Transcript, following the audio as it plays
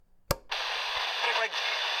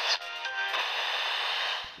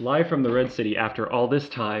Live from the Red City after all this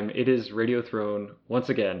time, it is Radio Throne once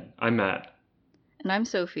again. I'm Matt. And I'm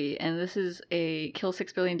Sophie, and this is a Kill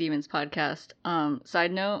 6 Billion Demons podcast.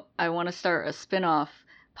 Side note, I want to start a spin-off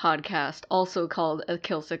podcast also called a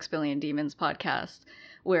Kill 6 Billion Demons podcast,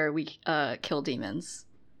 where we kill demons.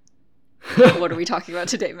 What are we talking about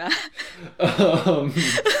today, Matt?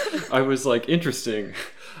 I was like, interesting.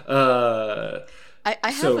 I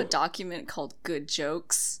have a document called Good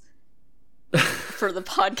Jokes for the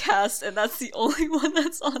podcast, and that's the only one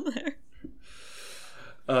that's on there.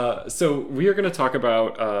 So we are going to talk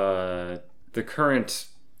about the current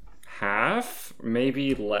half,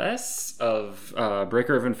 maybe less, of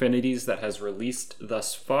Breaker of Infinities that has released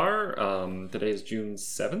thus far. Today is June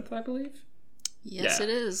 7th, I believe. Yes, yeah. It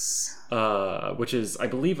is. Which is, I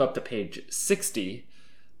believe, up to page 60.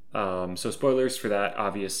 So spoilers for that,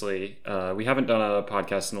 obviously. We haven't done a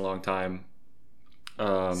podcast in a long time.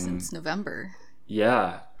 Since November.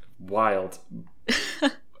 Yeah, wild.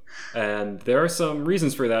 And there are some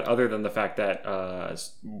reasons for that other than the fact that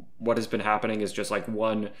what has been happening is just like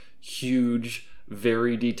one huge,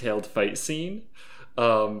 very detailed fight scene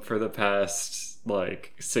for the past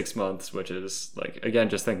like 6 months, which is like, again,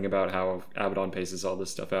 just thinking about how Abaddon paces all this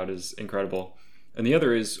stuff out is incredible. And the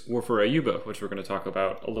other is War for Ayuba, which we're going to talk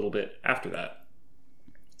about a little bit after that.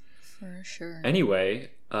 For sure. Anyway,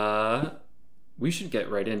 we should get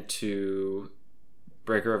right into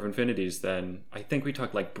Breaker of Infinities then. I think we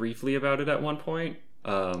talked like briefly about it at one point.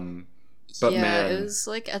 But yeah, man, it was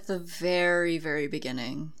like at the very, very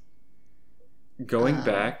beginning. Going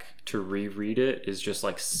back to reread it is just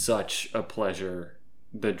like such a pleasure.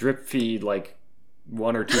 The drip feed, like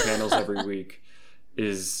 1 or 2 panels every week,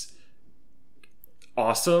 is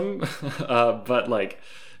awesome. But like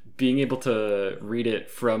being able to read it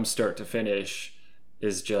from start to finish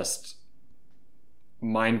is just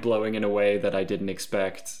mind-blowing in a way that I didn't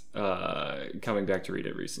expect coming back to read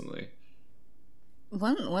it recently.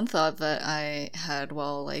 One thought that I had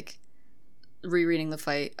while like rereading the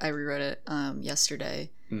fight, I reread it yesterday,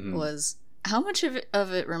 was how much of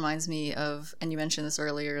it reminds me of, and you mentioned this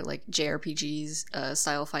earlier, like JRPGs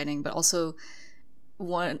style fighting, but also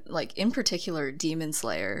one, like in particular, Demon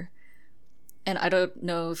Slayer. And I don't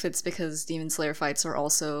know if it's because Demon Slayer fights are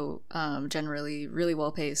also generally really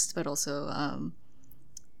well paced, but also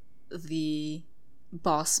the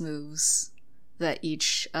boss moves that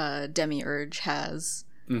each demiurge has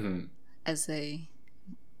as they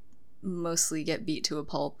mostly get beat to a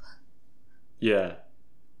pulp. Yeah.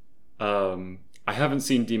 I haven't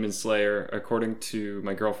seen Demon Slayer. According to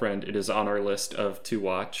my girlfriend, it is on our list of to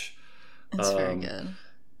watch. It's very good.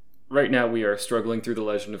 Right now we are struggling through The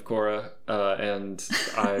Legend of Korra, and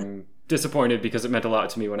I'm disappointed because it meant a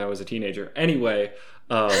lot to me when I was a teenager. Anyway,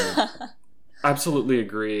 absolutely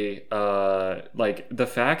agree. Like the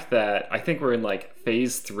fact that I think we're in like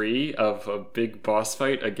phase 3 of a big boss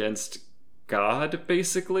fight against God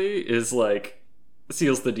basically is like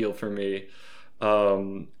seals the deal for me.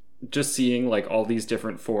 Just seeing like all these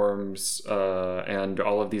different forms and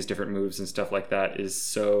all of these different moves and stuff like that is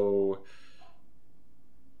so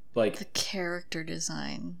like the character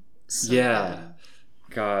design. So yeah. good.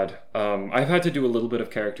 God, I've had to do a little bit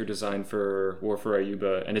of character design for War for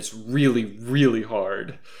Ayuba, and it's really, really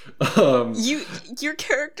hard. Your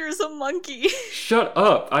character's a monkey. Shut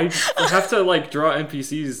up! I have to like draw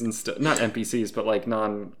NPCs and stuff. Not NPCs, but like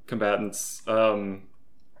non-combatants.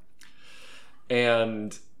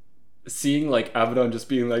 And seeing like Abaddon just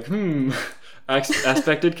being like,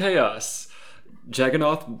 aspected chaos,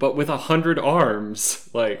 Jagannath, but with 100 arms,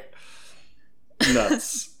 like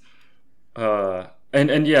nuts.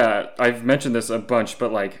 And yeah, I've mentioned this a bunch,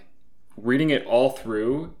 but like reading it all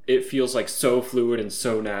through, it feels like so fluid and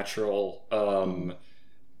so natural.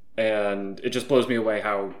 And it just blows me away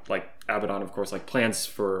how like Abaddon, of course, like plans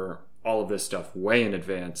for all of this stuff way in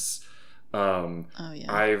advance. Oh yeah.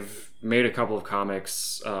 I've made a couple of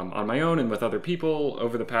comics on my own and with other people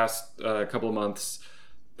over the past couple of months.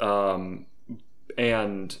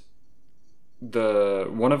 And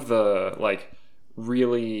one of the like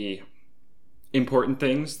really important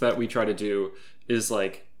things that we try to do is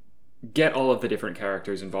like get all of the different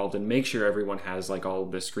characters involved and make sure everyone has like all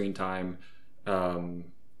of the screen time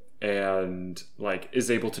and like is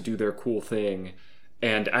able to do their cool thing.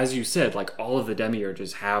 And as you said, like all of the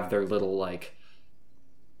demiurges have their little like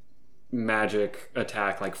magic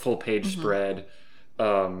attack, like full page spread.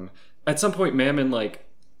 At some point Mammon like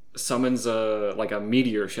summons a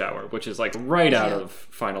meteor shower, which is like right out of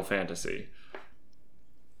Final Fantasy.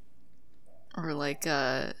 Or like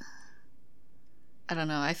I don't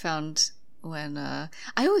know, I found when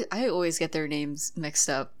I always get their names mixed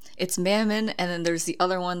up. It's Mammon, and then there's the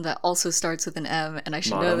other one that also starts with an M, and I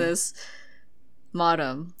should know this.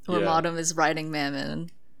 Modem, where Modem is riding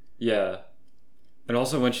Mammon. Yeah. And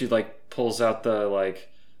also when she like pulls out the like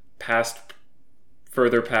past,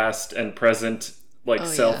 further past, and present like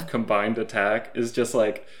self-combined attack is just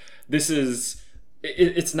like, this is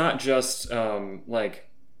it's not just like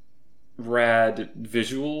rad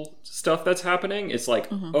visual stuff that's happening. It's like,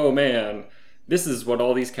 oh man, this is what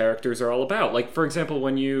all these characters are all about. Like, for example,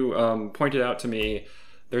 when you pointed out to me,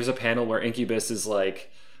 there's a panel where Incubus is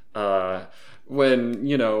like, when,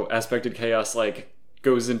 you know, Aspected Chaos like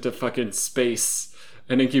goes into fucking space,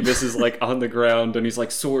 and Incubus is like on the ground, and he's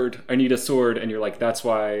like, sword, I need a sword, and you're like, that's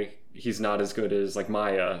why he's not as good as like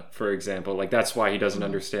Maya, for example. Like, that's why he doesn't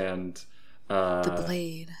understand the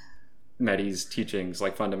blade, Medi's teachings,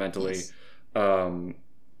 like, fundamentally. Yes. And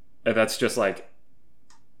that's just like,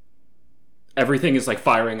 everything is like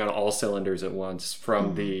firing on all cylinders at once,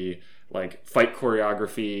 from the like fight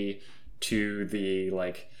choreography to the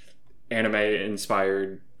like anime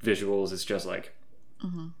inspired visuals. It's just like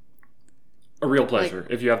a real pleasure.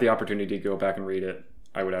 Like, if you have the opportunity to go back and read it,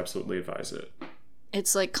 I would absolutely advise it.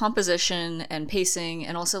 It's like composition and pacing,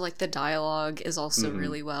 and also like the dialogue is also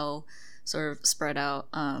really well sort of spread out.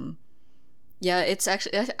 Yeah, it's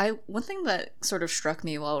actually, I one thing that sort of struck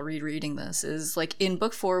me while rereading this is, like, in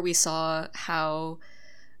book 4 we saw how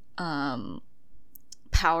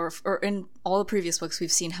powerful, or in all the previous books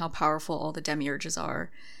we've seen how powerful all the demiurges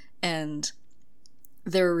are, and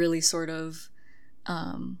they're really sort of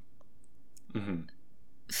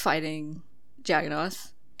fighting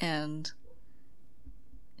Jagannath, and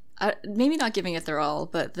maybe not giving it their all,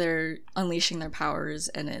 but they're unleashing their powers,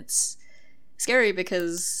 and it's scary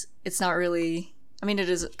because it's not really, I mean, it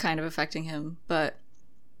is kind of affecting him, but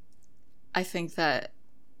I think that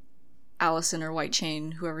Allison or White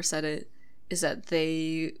Chain, whoever said it, is that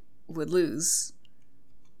they would lose.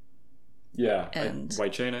 Yeah, and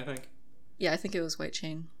White Chain, I think. Yeah, I think it was White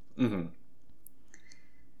Chain.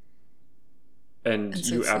 And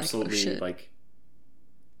so you absolutely, like,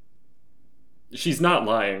 she's not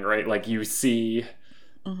lying, right? Like, you see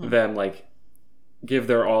them, like, give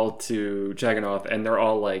their all to Jagannath, and they're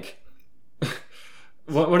all like,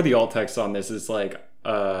 what are the alt texts on this? Is like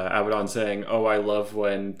Abaddon saying, oh, I love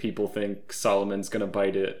when people think Solomon's gonna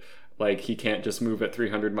bite it, like he can't just move at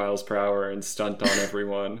 300 miles per hour and stunt on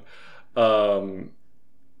everyone. But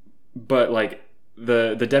like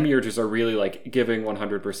the demiurges are really like giving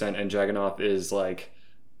 100%, and Jagannath is like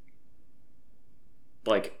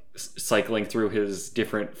cycling through his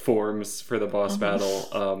different forms for the boss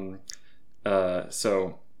battle.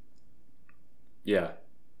 So yeah,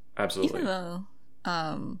 absolutely. Even though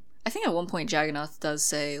I think at one point Jagannath does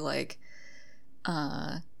say, like,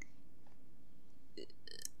 actually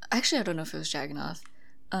I don't know if it was Jagannath,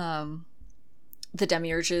 the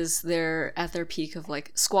demiurges, they're at their peak of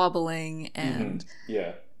like squabbling, and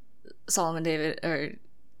Solomon David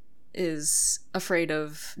is afraid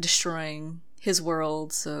of destroying his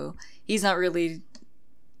world, so he's not really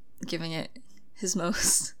giving it his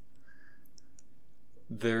most.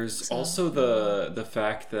 There's also the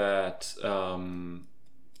fact that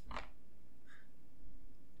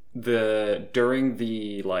during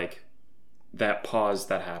the like that pause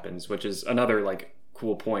that happens, which is another like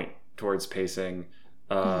cool point towards pacing,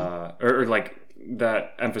 or like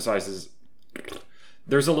that emphasizes,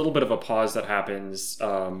 there's a little bit of a pause that happens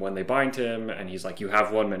when they bind him, and he's like, you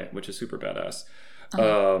have 1 minute, which is super badass.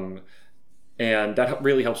 And that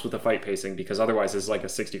really helps with the fight pacing, because otherwise it's like a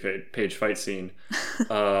 60-page fight scene.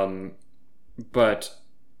 But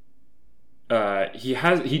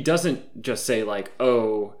he doesn't just say like,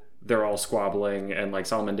 oh, they're all squabbling and like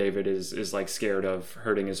Solomon David is like scared of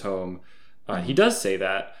hurting his home. He does say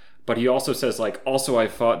that, but he also says like, also I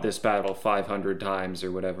fought this battle 500 times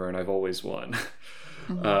or whatever, and I've always won.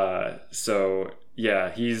 So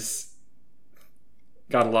yeah, he's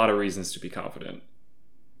got a lot of reasons to be confident.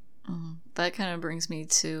 That kind of brings me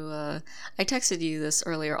to, I texted you this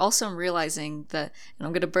earlier. Also, I'm realizing that, and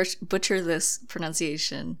I'm going to butcher this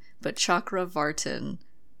pronunciation, but Chakravartin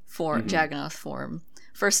form, Jagannath form.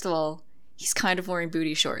 First of all, he's kind of wearing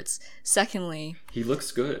booty shorts. Secondly, he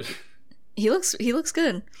looks good. He looks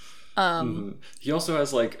good. He also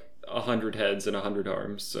has like 100 heads and 100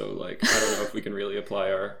 arms, so like I don't know if we can really apply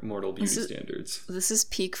our mortal beauty standards. This is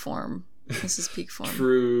peak form.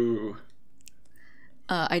 True.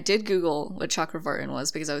 I did Google what Chakravartin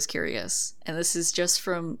was because I was curious, and this is just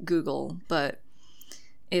from Google, but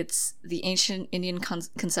it's the ancient Indian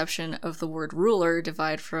conception of the word ruler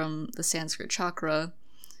derived from the Sanskrit chakra,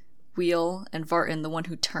 wheel, and Vartin, the one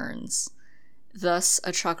who turns. Thus,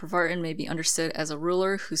 a Chakravartin may be understood as a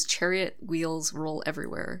ruler whose chariot wheels roll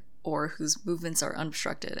everywhere, or whose movements are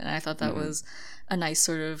unobstructed. And I thought that was a nice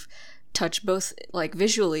sort of touch, both like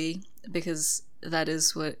visually, because that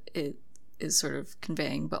is what it is sort of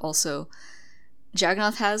conveying, but also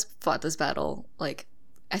Jagannath has fought this battle, like,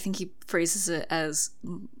 I think he phrases it as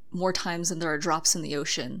more times than there are drops in the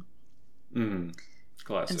ocean.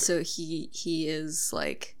 Classic. And so he is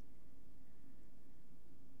like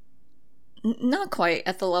not quite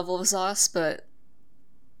at the level of Zos, but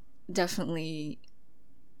definitely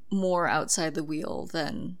more outside the wheel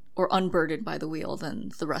than, or unburdened by the wheel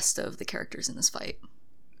than the rest of the characters in this fight.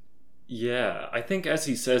 Yeah, I think as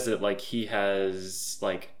he says it, like, he has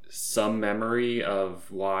like some memory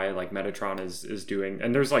of why like Metatron is doing,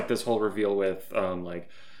 and there's like this whole reveal with like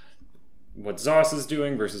what Zos is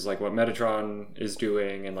doing versus like what Metatron is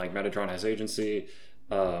doing, and like Metatron has agency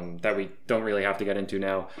that we don't really have to get into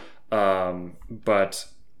now. But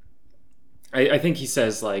I think he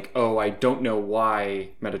says like, oh, I don't know why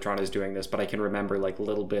Metatron is doing this, but I can remember like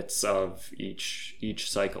little bits of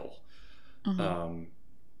each cycle.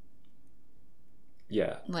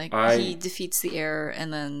 Yeah. Like he defeats the heir,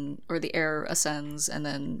 and then, or the heir ascends, and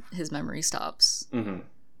then his memory stops.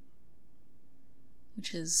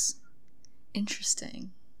 Which is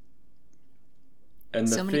interesting. And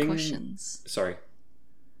so many questions. Sorry.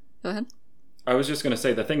 Go ahead. I was just going to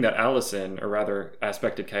say, the thing that Allison, or rather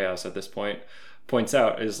Aspected Chaos at this point, points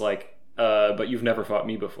out is like, but you've never fought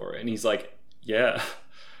me before. And he's like, yeah,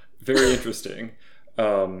 very interesting.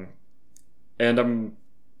 And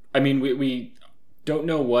we don't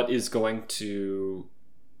know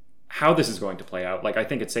how this is going to play out. Like, I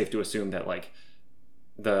think it's safe to assume that like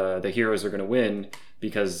the heroes are going to win,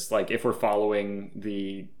 because like if we're following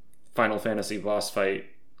the Final Fantasy boss fight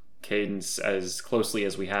cadence as closely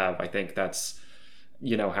as we have, I think that's,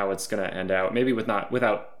 you know, how it's going to end out. Maybe not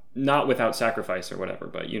without sacrifice or whatever,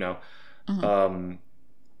 but you know,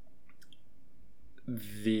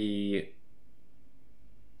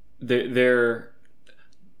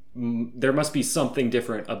 there must be something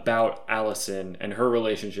different about Allison and her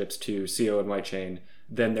relationships to Sio and White Chain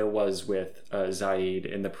than there was with Zaid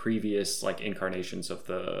in the previous like incarnations of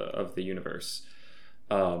the universe.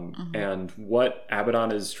 And what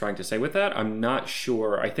Abaddon is trying to say with that, I'm not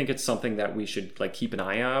sure. I think it's something that we should like keep an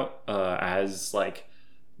eye out as like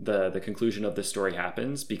the conclusion of this story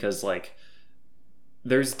happens, because like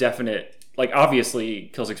there's definite, like, obviously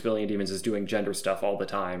Kill 6 Billion Demons is doing gender stuff all the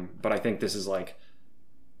time, but I think this is like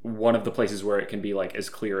one of the places where it can be like as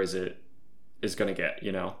clear as it is going to get,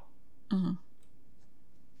 you know?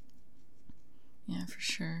 Yeah, for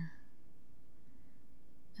sure.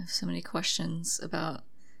 I have so many questions about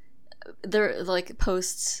there, like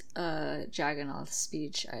post Jagannath's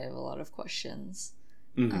speech. I have a lot of questions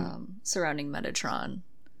surrounding Metatron,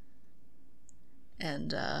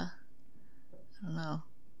 and I don't know.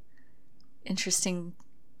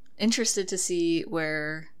 Interested to see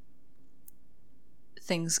where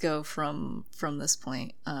things go from this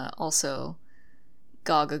point. Also,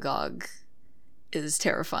 Gog is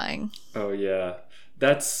terrifying. Oh yeah,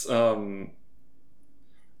 that's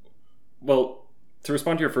well, to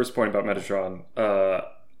respond to your first point about Metatron,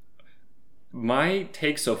 my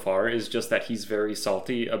take so far is just that he's very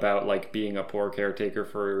salty about like being a poor caretaker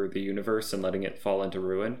for the universe and letting it fall into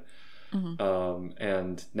ruin.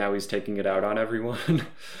 And now he's taking it out on everyone.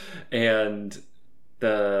 And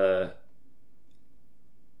I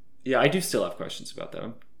do still have questions about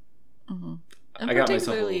them. I got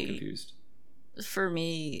myself a little confused. For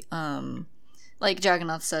me, like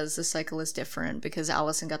Jagannath says, the cycle is different because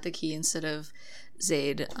Allison got the key instead of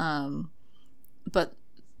Zaid. But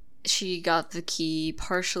she got the key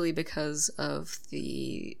partially because of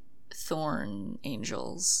the Thorn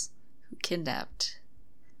Angels who kidnapped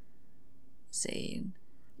Zaid.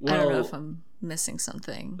 Well, I don't know if I'm missing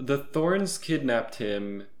something. The Thorns kidnapped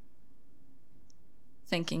him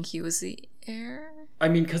thinking he was the heir? I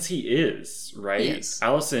mean, because he is, right? He is.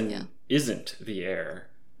 Allison isn't the heir.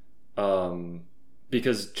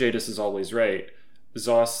 Because Jadis is always right.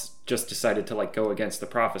 Zos just decided to like go against the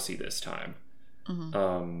prophecy this time.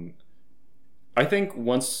 I think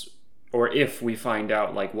once, or if we find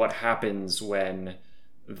out like what happens when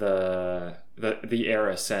the heir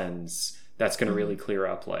ascends, that's going to really clear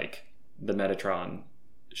up like the Metatron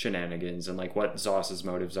shenanigans and like what Zos's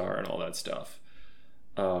motives are and all that stuff.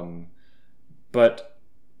 But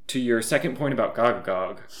to your second point about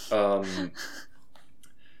Gog,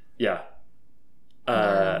 yeah.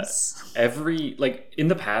 Every, like, in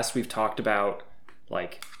the past we've talked about,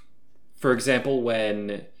 like, for example,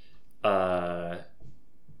 when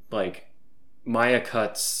like Maya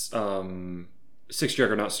cuts Six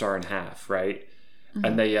Juggernaut star in half, right?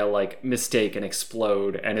 And they yell like mistake and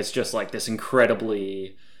explode, and it's just like this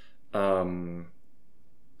incredibly I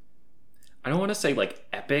don't want to say like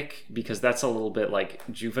epic, because that's a little bit like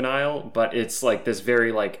juvenile, but it's like this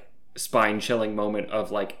very like spine chilling moment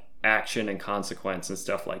of like action and consequence and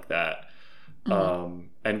stuff like that.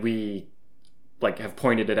 And we like have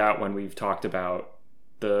pointed it out when we've talked about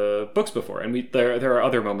the books before, and there are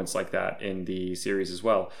other moments like that in the series as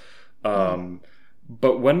well.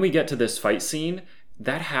 But when we get to this fight scene,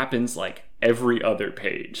 that happens like every other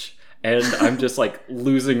page, and I'm just like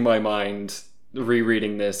losing my mind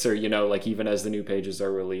rereading this, or like even as the new pages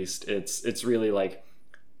are released. It's really like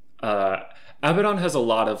Abaddon has a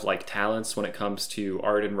lot of like talents when it comes to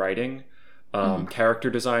art and writing. Character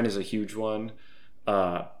design is a huge one,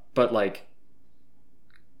 but like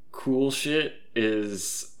cool shit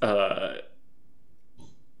is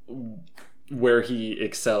where he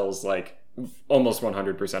excels like almost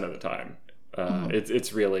 100% of the time.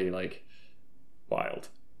 It's really like wild.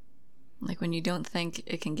 Like when you don't think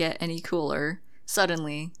it can get any cooler,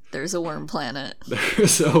 suddenly there's a worm planet.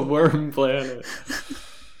 There's a worm planet.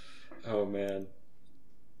 Oh man.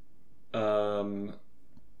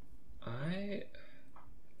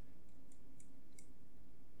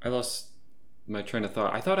 I lost my train of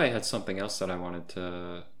thought. I thought I had something else that I wanted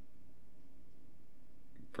to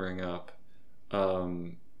bring up.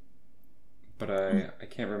 But I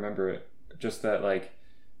can't remember it. Just that like,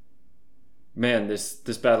 man, this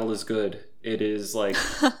battle is good. It is like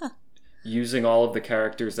using all of the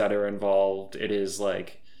characters that are involved. It is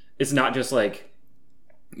like, it's not just like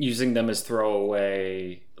using them as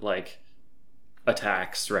throwaway like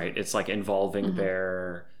attacks, right? It's like involving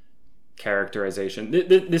their characterization.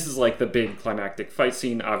 This is like the big climactic fight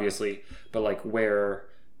scene, obviously, but like where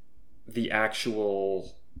the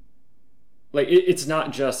actual like it's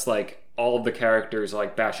not just like all of the characters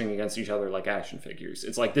like bashing against each other like action figures.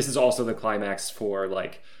 It's like this is also the climax for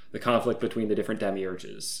like the conflict between the different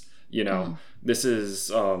demiurges. This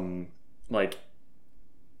is like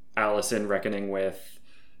Allison reckoning with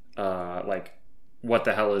like what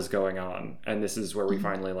the hell is going on, and this is where we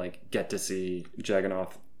finally like get to see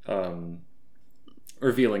Jagannath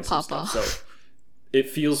revealing some stuff. So it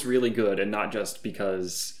feels really good, and not just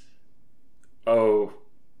because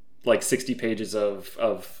like 60 pages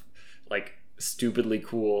of like stupidly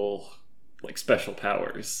cool like special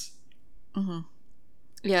powers.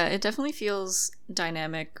 Yeah, it definitely feels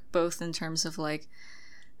dynamic, both in terms of like,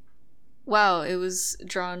 wow, it was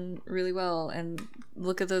drawn really well, and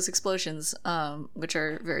look at those explosions, which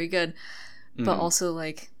are very good, but also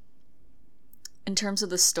like in terms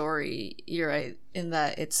of the story, you're right in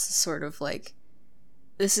that it's sort of like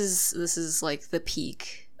this is like the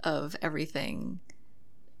peak of everything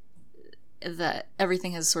that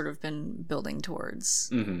everything has sort of been building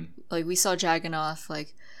towards. Like we saw Jagannath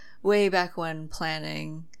like way back when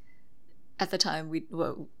planning at the time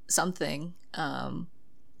something, and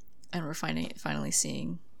we're finally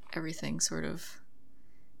seeing everything sort of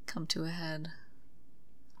come to a head.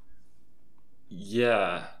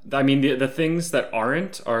 Yeah, I mean the things that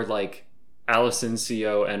aren't are like Allison,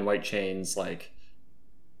 CO, and White Chain's like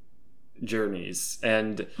journeys,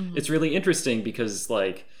 and it's really interesting because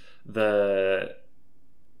like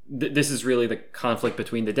this is really the conflict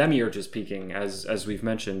between the demiurges peaking, as we've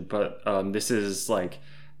mentioned, but this is like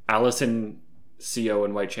Allison, CO,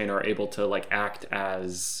 and White Chain are able to like act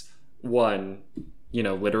as one,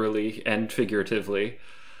 literally and figuratively,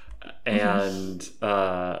 and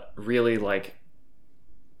really like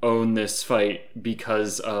own this fight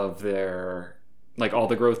because of their like all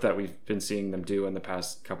the growth that we've been seeing them do in the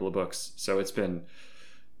past couple of books. So it's been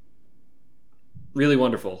really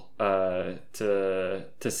wonderful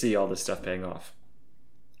to see all this stuff paying off.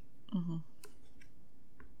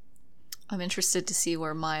 I'm interested to see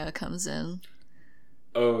where Maya comes in.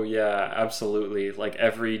 Oh yeah, absolutely. Like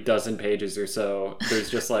every dozen pages or so, there's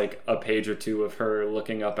just like a page or two of her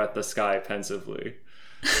looking up at the sky pensively.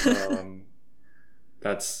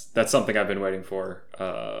 That's something I've been waiting for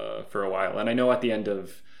a while. And I know at the end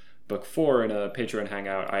of book 4 in a Patreon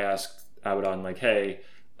hangout, I asked Abaddon like, hey,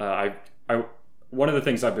 I one of the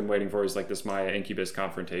things I've been waiting for is like this Maya Incubus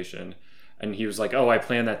confrontation. And he was like, oh, I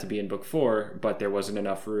planned that to be in book 4, but there wasn't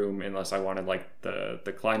enough room unless I wanted like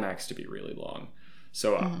the climax to be really long.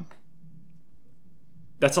 So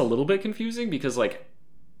that's a little bit confusing because like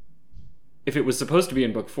if it was supposed to be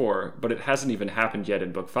in book 4, but it hasn't even happened yet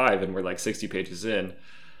in book 5 and we're like 60 pages in,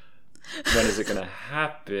 when is it going to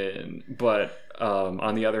happen? But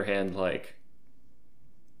on the other hand, like,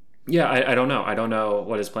 yeah, I don't know. I don't know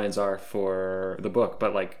what his plans are for the book,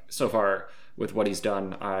 but like so far with what he's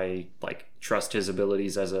done, I like trust his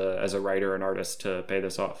abilities as a writer and artist to pay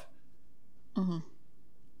this off. Mm-hmm.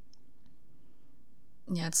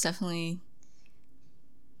 Yeah, it's definitely,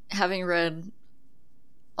 having read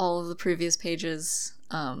all of the previous pages,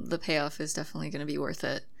 the payoff is definitely going to be worth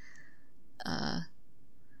it.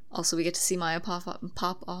 Also, we get to see Maya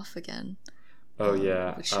pop off again. Oh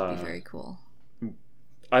yeah, which should be very cool.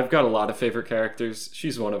 I've got a lot of favorite characters.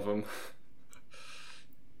 She's one of them.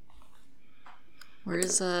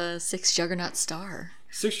 Where's Six Juggernaut Star?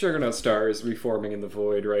 Six Juggernaut Star is reforming in the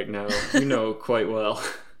void right now. You know quite well.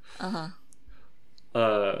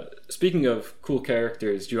 Speaking of cool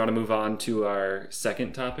characters, do you want to move on to our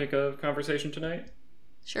second topic of conversation tonight?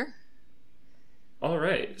 Sure. All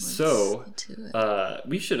right. So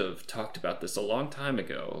we should have talked about this a long time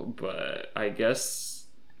ago, but I guess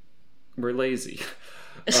we're lazy.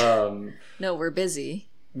 No, we're busy.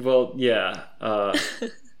 Well, yeah.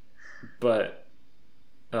 But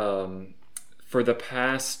for the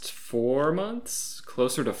past 4 months,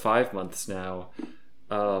 closer to 5 months now,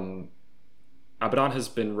 Abaddon has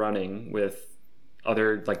been running with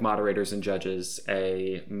other like moderators and judges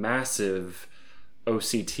a massive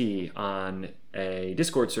OCT on a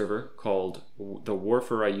Discord server called the War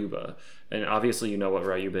for Ryuba. And obviously you know what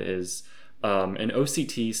Ryuba is. An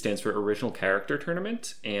OCT stands for Original Character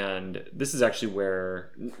Tournament, and this is actually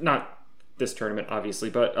where, not this tournament obviously,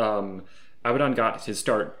 but Abaddon got his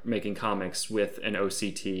start making comics with an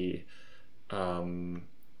OCT,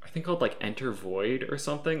 I think called like Enter Void or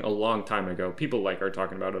something, a long time ago. People like are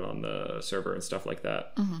talking about it on the server and stuff like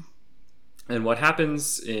that. Mm-hmm. And what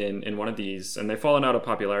happens in one of these, and they've fallen out of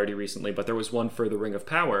popularity recently, but there was one for the Ring of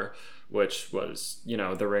Power, which was, you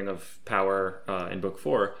know, the Ring of Power in book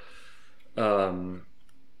 4.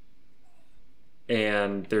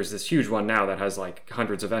 And there's this huge one now that has like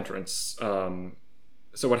hundreds of entrants.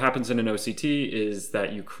 So what happens in an OCT is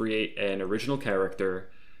that you create an original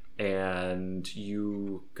character and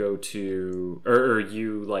you go to, or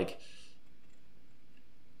you like,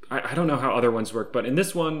 I don't know how other ones work, but in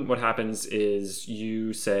this one, what happens is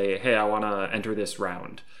you say, hey, I want to enter this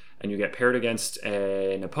round. And you get paired against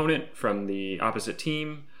an opponent from the opposite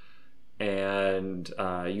team. And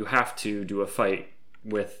you have to do a fight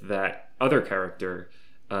with that other character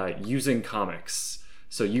using comics.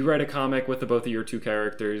 So you write a comic with both of your two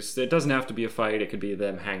characters. It doesn't have to be a fight. It could be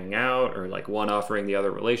them hanging out or like one offering the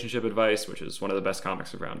other relationship advice, which is one of the best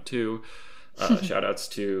comics of round 2. Shout outs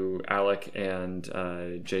to Alec and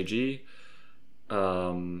JG.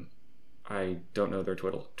 I don't know their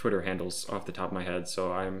Twitter handles off the top of my head,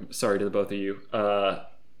 so I'm sorry to the both of you.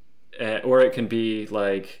 Or it can be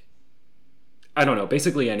like, I don't know,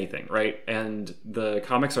 basically anything, right? And the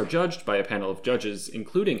comics are judged by a panel of judges,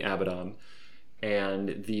 including Abaddon,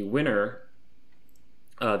 and the winner,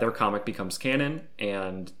 their comic becomes canon,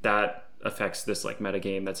 and that affects this like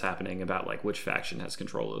metagame that's happening about like which faction has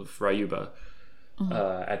control of Ryuba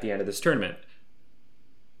at the end of this tournament.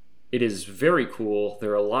 It is very cool.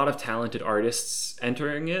 There are a lot of talented artists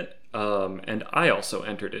entering it, and I also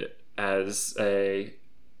entered it as a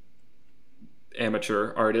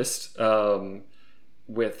amateur artist,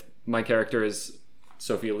 with my character, as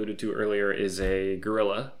Sophie alluded to earlier, is a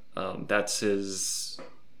gorilla. That's his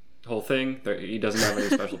whole thing. He doesn't have any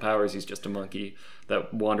special powers. He's just a monkey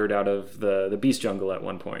that wandered out of the beast jungle at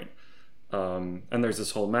one point. And there's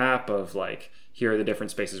this whole map of like, here are the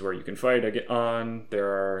different spaces where you can fight on. There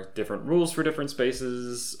are different rules for different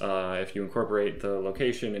spaces. If you incorporate the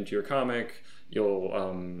location into your comic, you'll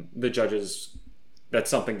that's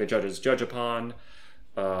something the judges judge upon.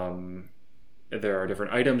 There are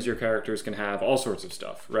different items your characters can have, all sorts of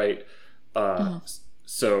stuff, right?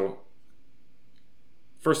 So,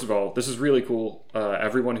 first of all, this is really cool.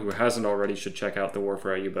 Everyone who hasn't already should check out the War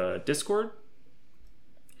for Ryuba Discord.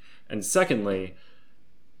 And secondly,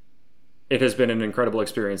 it has been an incredible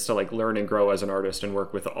experience to like learn and grow as an artist and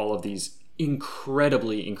work with all of these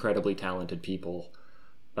incredibly, incredibly talented people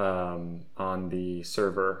on the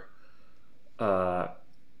server.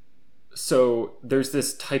 So there's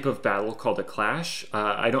this type of battle called a clash.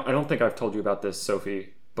 I don't think I've told you about this,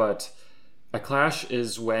 Sophie, but a clash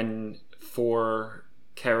is when 4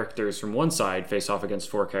 characters from one side face off against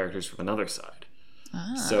 4 characters from another side.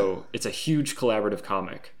 So it's a huge collaborative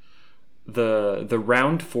comic. The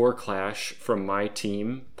round 4 clash from my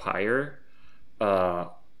team, Pyre,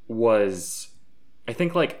 was, I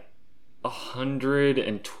think, like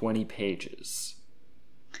 120 pages.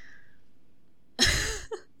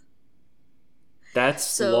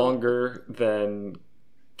 That's longer than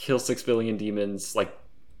Kill 6 Billion Demons, like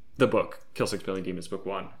the book, Kill 6 Billion Demons, book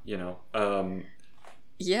 1, you know?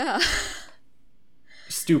 Yeah.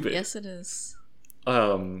 stupid. Yes, it is.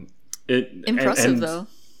 Impressive though.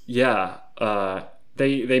 Yeah.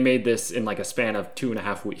 They made this in like a span of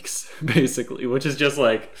 2.5 weeks, basically, which is just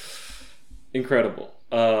like incredible.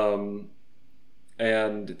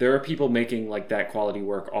 And there are people making like that quality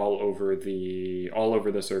work all over the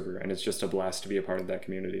server, and it's just a blast to be a part of that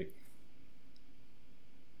community.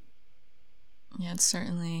 Yeah, it's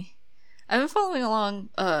certainly. I've been following along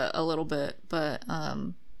a little bit, but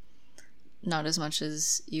not as much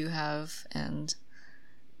as you have, and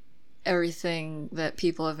everything that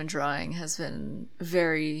people have been drawing has been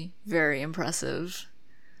very, very impressive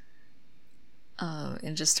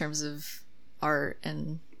in just terms of art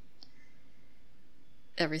and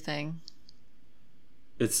everything.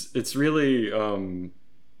 It's really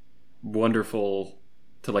wonderful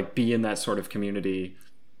to like be in that sort of community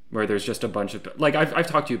where there's just a bunch of like I've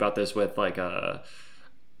talked to you about this with like a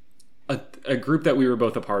group that we were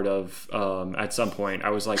both a part of at some point. I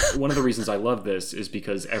was like, one of the reasons I love this is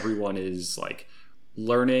because everyone is like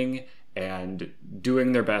learning and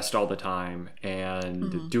doing their best all the time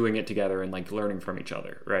and doing it together and like learning from each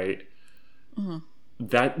other, right?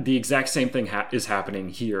 That the exact same thing is happening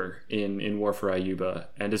here in War for Ayuba,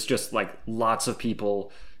 and it's just like lots of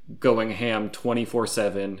people going ham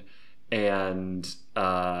 24/7 and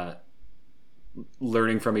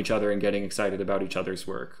learning from each other and getting excited about each other's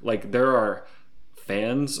work. Like there are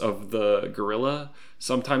fans of the gorilla.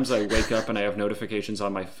 Sometimes I wake up and I have notifications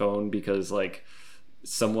on my phone because like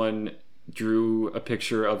someone drew a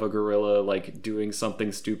picture of a gorilla like doing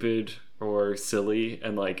something stupid or silly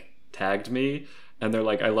and like tagged me, and they're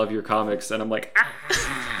like, I love your comics, and I'm like,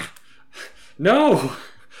 no,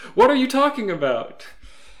 what are you talking about?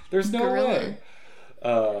 There's no gorilla. Way.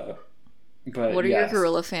 But what are your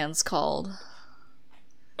gorilla fans called?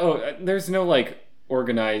 Oh, there's no like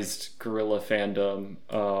organized gorilla fandom.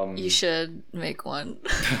 You should make one.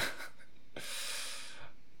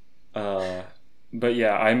 But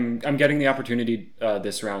yeah, I'm getting the opportunity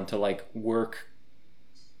this round to like work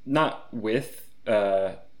not with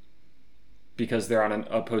because they're on an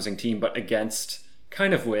opposing team, but against,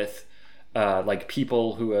 kind of with like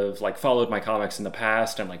people who have like followed my comics in the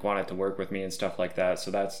past and like wanted to work with me and stuff like that.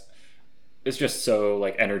 So it's just so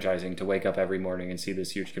like energizing to wake up every morning and see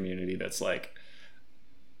this huge community that's like,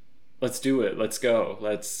 let's do it, let's go,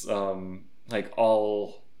 let's like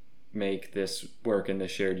all make this work in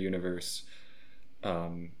this shared universe.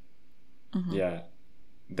 Yeah,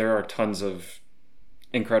 there are tons of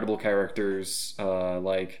incredible characters.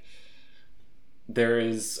 Like there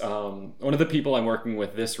is one of the people I'm working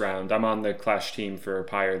with this round. I'm on the Clash team for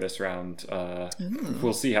Pyre this round.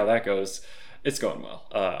 We'll see how that goes. It's going well.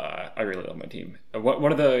 I really love my team.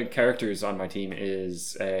 One of the characters on my team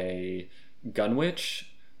is a Gunwitch.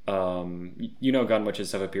 You know,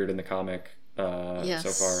 Gunwitches have appeared in the comic yes.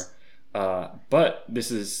 so far. But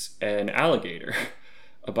this is an alligator,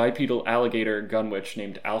 a bipedal alligator Gunwitch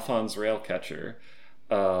named Alphonse Railcatcher.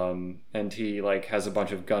 And he like has a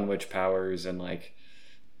bunch of Gunwitch powers and like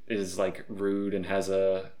is like rude and has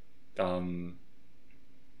a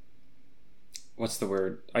what's the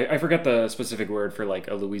word? I forget the specific word for like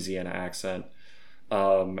a Louisiana accent.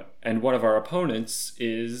 And one of our opponents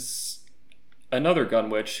is another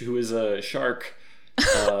Gunwitch who is a shark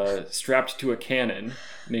strapped to a cannon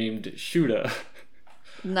named Shuda.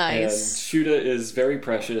 Nice. And Shuda is very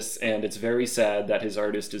precious, and it's very sad that his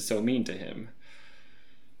artist is so mean to him.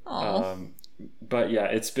 But yeah,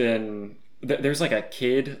 it's been there's like a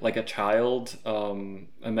kid, like a child,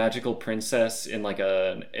 a magical princess in like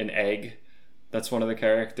an egg. That's one of the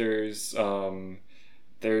characters.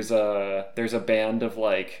 There's a band of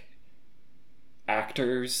like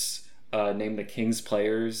actors named the King's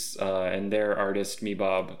Players, and their artist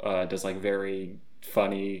Meebob does like very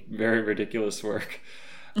funny, very ridiculous work.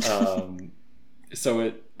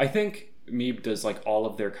 So I think Meeb does like all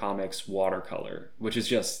of their comics watercolor, which is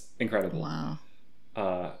just incredible. Wow.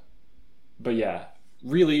 But yeah,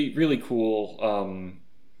 really, really cool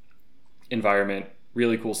environment,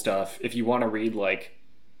 really cool stuff. If you want to read like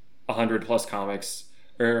 100+ comics,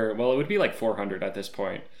 or well, it would be like 400 at this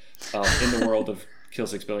point, in the world of Kill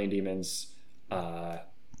 6 Billion Demons,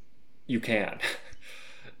 you can.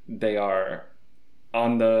 They are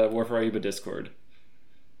on the War for Ayuba Discord.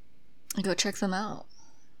 Go check them out.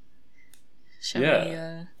 Shall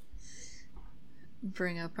we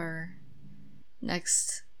bring up our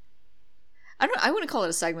next... I wouldn't call it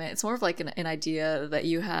a segment. It's more of like an idea that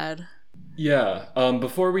you had. Yeah.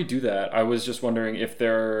 Before we do that, I was just wondering if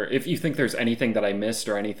you think there's anything that I missed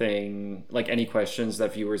or anything, like any questions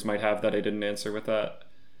that viewers might have that I didn't answer with that.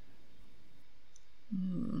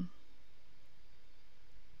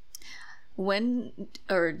 When,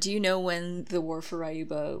 or do you know when the War for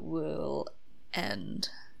Ryuba will end?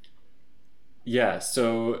 Yeah,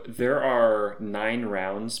 so there are 9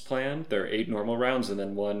 rounds planned. There are 8 normal rounds and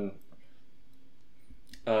then one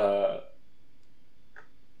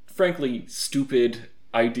frankly stupid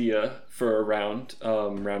idea for a round,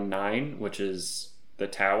 round 9, which is the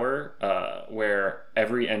tower, where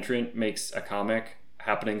every entrant makes a comic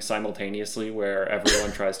happening simultaneously where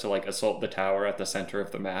everyone tries to like assault the tower at the center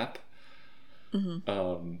of the map.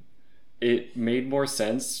 It made more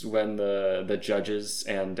sense when the judges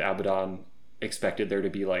and Abaddon expected there to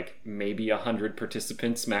be like maybe 100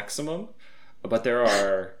 participants maximum, but there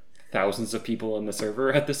are thousands of people in the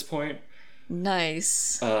server at this point.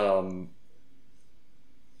 Nice. I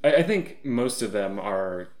think most of them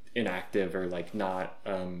are inactive or like not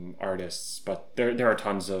artists, but there are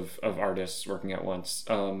tons of artists working at once.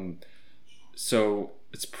 So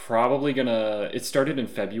it's probably it started in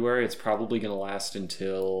February. It's probably gonna last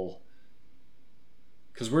until,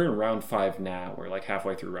 because we're in round 5 now. We're like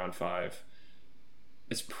halfway through round 5.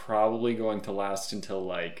 It's probably going to last until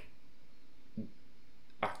like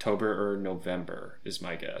October or November is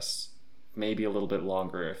my guess. Maybe a little bit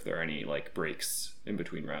longer if there are any like breaks in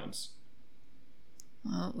between rounds.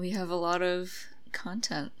 Well, we have a lot of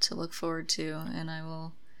content to look forward to, and I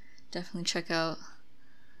will definitely check out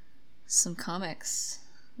some comics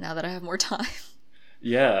now that I have more time.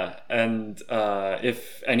 Yeah, and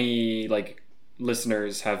if any like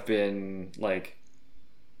listeners have been like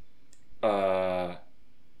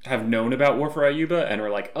have known about War for Ayuba and are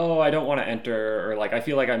like, oh, I don't want to enter, or like I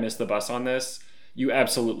feel like I missed the bus on this, you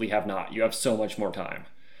absolutely have not. You have so much more time.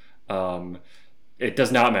 It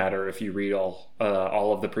does not matter if you read all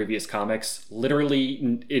of the previous comics.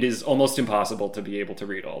 Literally, it is almost impossible to be able to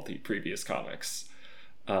read all the previous comics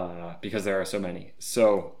because there are so many.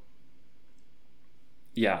 So,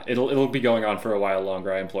 yeah, it'll be going on for a while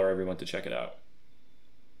longer. I implore everyone to check it out.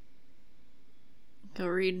 Go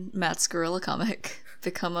read Matt's Gorilla comic.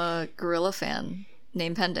 Become a Gorilla fan.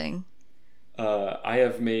 Name pending. I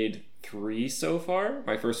have made 3 so far.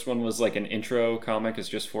 My first one was like an intro comic. It's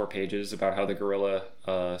just 4 pages about how the gorilla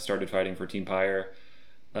started fighting for Team Pyre.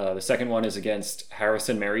 The second one is against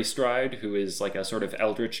Harrison Marystride, who is like a sort of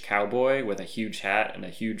eldritch cowboy with a huge hat and a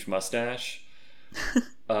huge mustache.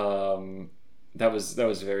 That was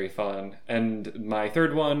very fun. And my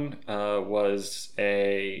third one was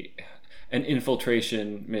an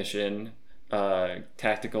infiltration mission,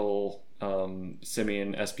 tactical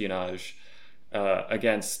simian espionage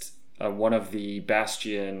against one of the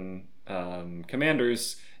Bastion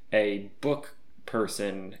commanders, a book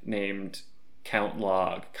person named Count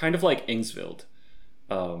Log, kind of like Ingsvild.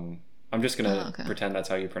 I'm just gonna pretend that's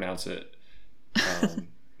how you pronounce it.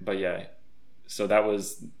 But yeah, so that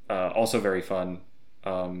was also very fun.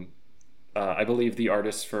 I believe the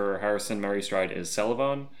artist for Harrison Marystride is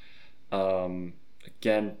Celavon.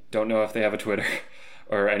 Again, don't know if they have a Twitter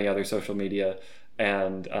or any other social media.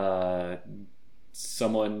 And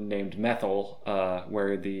someone named Methyl,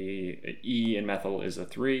 where the E in Methyl is a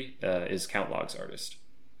 3, is Count Log's artist.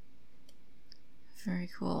 Very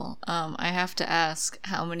cool. I have to ask,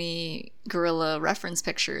 how many Gorilla reference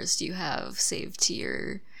pictures do you have saved to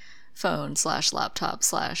your phone / laptop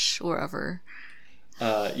 / wherever?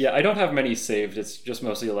 Yeah, I don't have many saved. It's just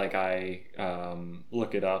mostly like I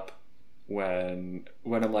look it up when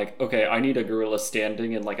I'm like, okay, I need a gorilla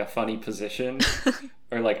standing in like a funny position,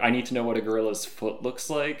 or like I need to know what a gorilla's foot looks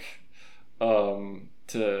like,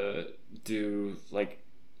 to do like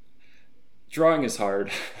drawing is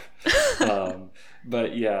hard.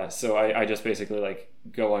 But yeah, so I just basically like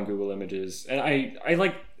go on Google Images, and I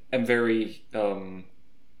like am very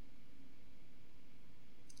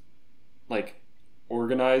like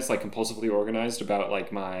organized, like compulsively organized about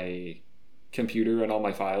like my computer and all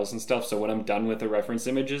my files and stuff. So when I'm done with the reference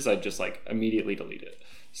images, I just like immediately delete it.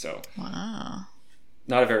 So wow,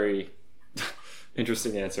 not a very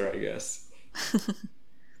interesting answer, I guess.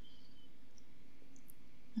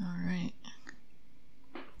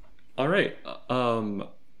 All right.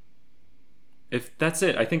 If that's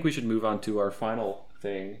it, I think we should move on to our final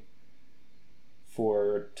thing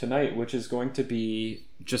for tonight, which is going to be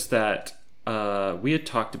just that we had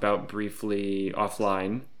talked about briefly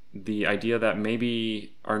offline the idea that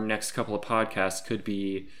maybe our next couple of podcasts could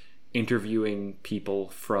be interviewing people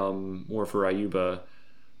from War for Ayuba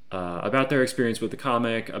about their experience with the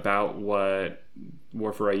comic, about what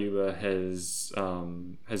War for Ayuba has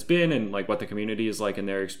been, and like what the community is like in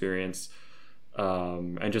their experience,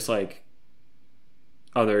 and just like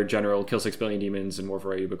other general Kill 6 Billion Demons and War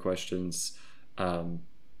for Ayuba questions. I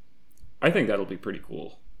think that'll be pretty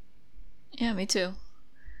cool. Yeah, me too.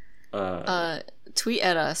 Tweet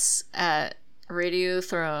at us at Radio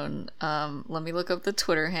Throne. Let me look up the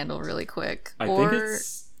Twitter handle really quick. I think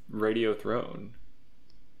it's Radio Throne.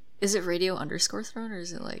 Is it Radio_Throne or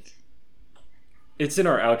is it like? It's in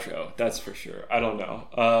our outro, that's for sure. I don't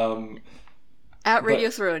know. At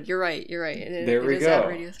Radio Throne, you're right. There we it is go. At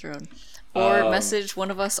Radio Throne. Or message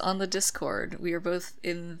one of us on the Discord. We are both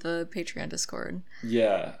in the Patreon Discord.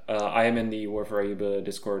 Yeah, I am in the War for Ayuba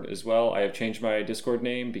Discord as well. I have changed my Discord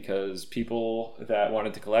name because people that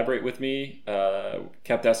wanted to collaborate with me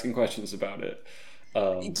kept asking questions about it.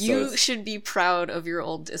 You should be proud of your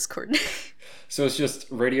old Discord name. So it's just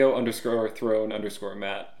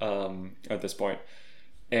radio_throne_Matt at this point.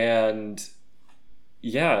 And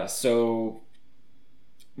yeah, so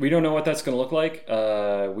we don't know what that's going to look like.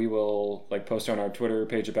 We will post on our Twitter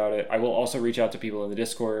page about it. I will also reach out to people in the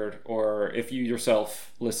Discord, or if you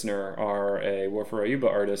yourself, listener, are a War for Ayuba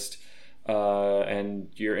artist and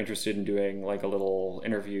you're interested in doing a little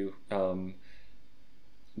interview,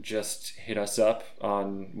 just hit us up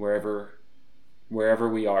on wherever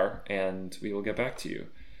we are, and we will get back to you.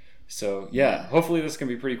 So yeah, hopefully this can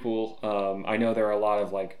be pretty cool. I know there are a lot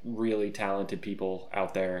of really talented people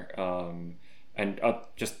out there, and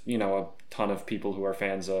just a ton of people who are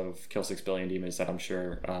fans of Kill 6 Billion Demons that I'm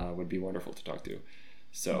sure would be wonderful to talk to.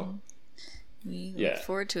 So we look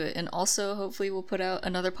forward to it, and also hopefully we'll put out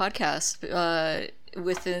another podcast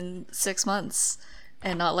within 6 months,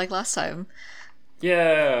 and not like last time.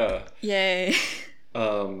 Yeah. Yay.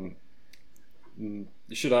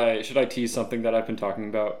 Should I tease something that I've been talking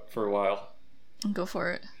about for a while? Go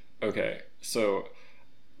for it. Okay, so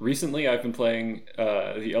recently I've been playing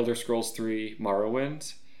The Elder Scrolls 3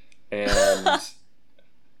 Morrowind, and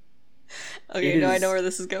okay, I know where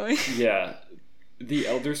this is going. Yeah, The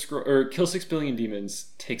Elder Scrolls, or Kill 6 Billion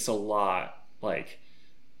Demons, takes a lot, I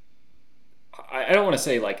don't want to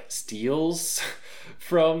say steals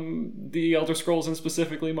from The Elder Scrolls and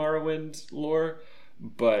specifically Morrowind lore,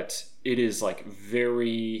 but it is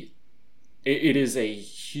very... It is a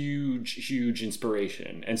huge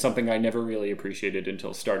inspiration, and something I never really appreciated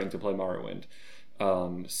until starting to play Morrowind.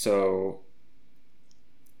 So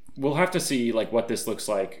we'll have to see what this looks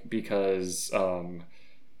like, because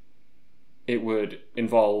it would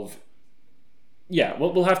involve... Yeah,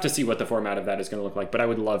 we'll have to see what the format of that is going to look like, but I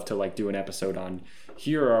would love to do an episode on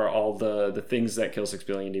here are all the things that Kill 6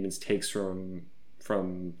 Billion Demons takes from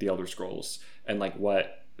the Elder Scrolls, and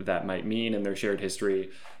what that might mean in their shared history,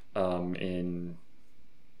 in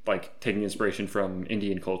taking inspiration from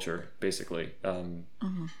Indian culture, basically.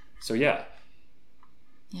 So yeah,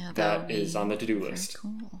 that is on the to-do list.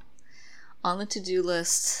 Cool. On the to-do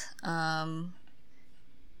list.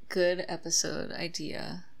 Good episode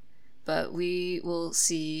idea, but we will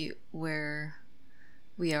see where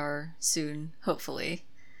we are soon, hopefully.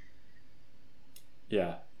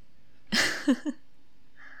 Yeah.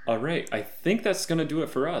 All right, I think that's gonna do it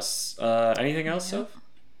for us. Anything else, Soph?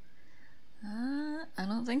 I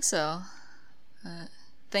don't think so.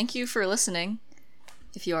 Thank you for listening,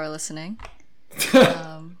 if you are listening.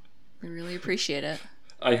 We really appreciate it.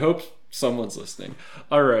 I hope someone's listening.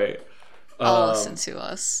 All right. I'll listen to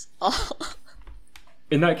us.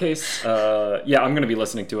 In that case, yeah, I'm gonna be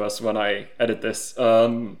listening to us when I edit this.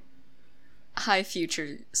 Hi,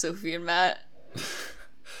 future Sophie and Matt.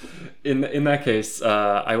 In that case,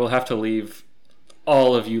 I will have to leave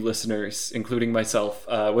all of you listeners, including myself,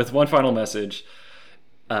 with one final message.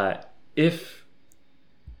 Oh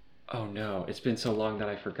no, it's been so long that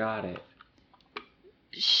I forgot it.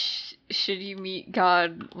 Should you meet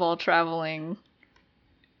God while traveling?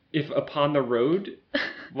 If upon the road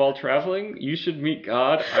while traveling, you should meet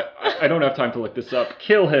God. I don't have time to look this up.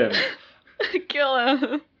 Kill him. Kill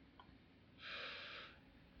him.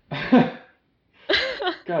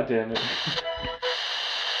 God damn it.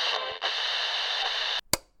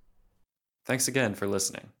 Thanks again for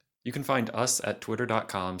listening. You can find us at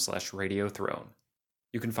twitter.com/radiothrone.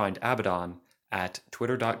 You can find Abaddon at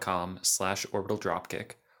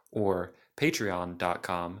twitter.com/orbitaldropkick or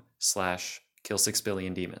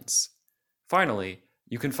patreon.com/kill6billiondemons. Finally,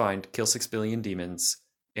 you can find Kill 6 Billion Demons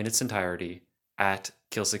in its entirety at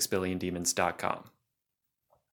kill6billiondemons.com.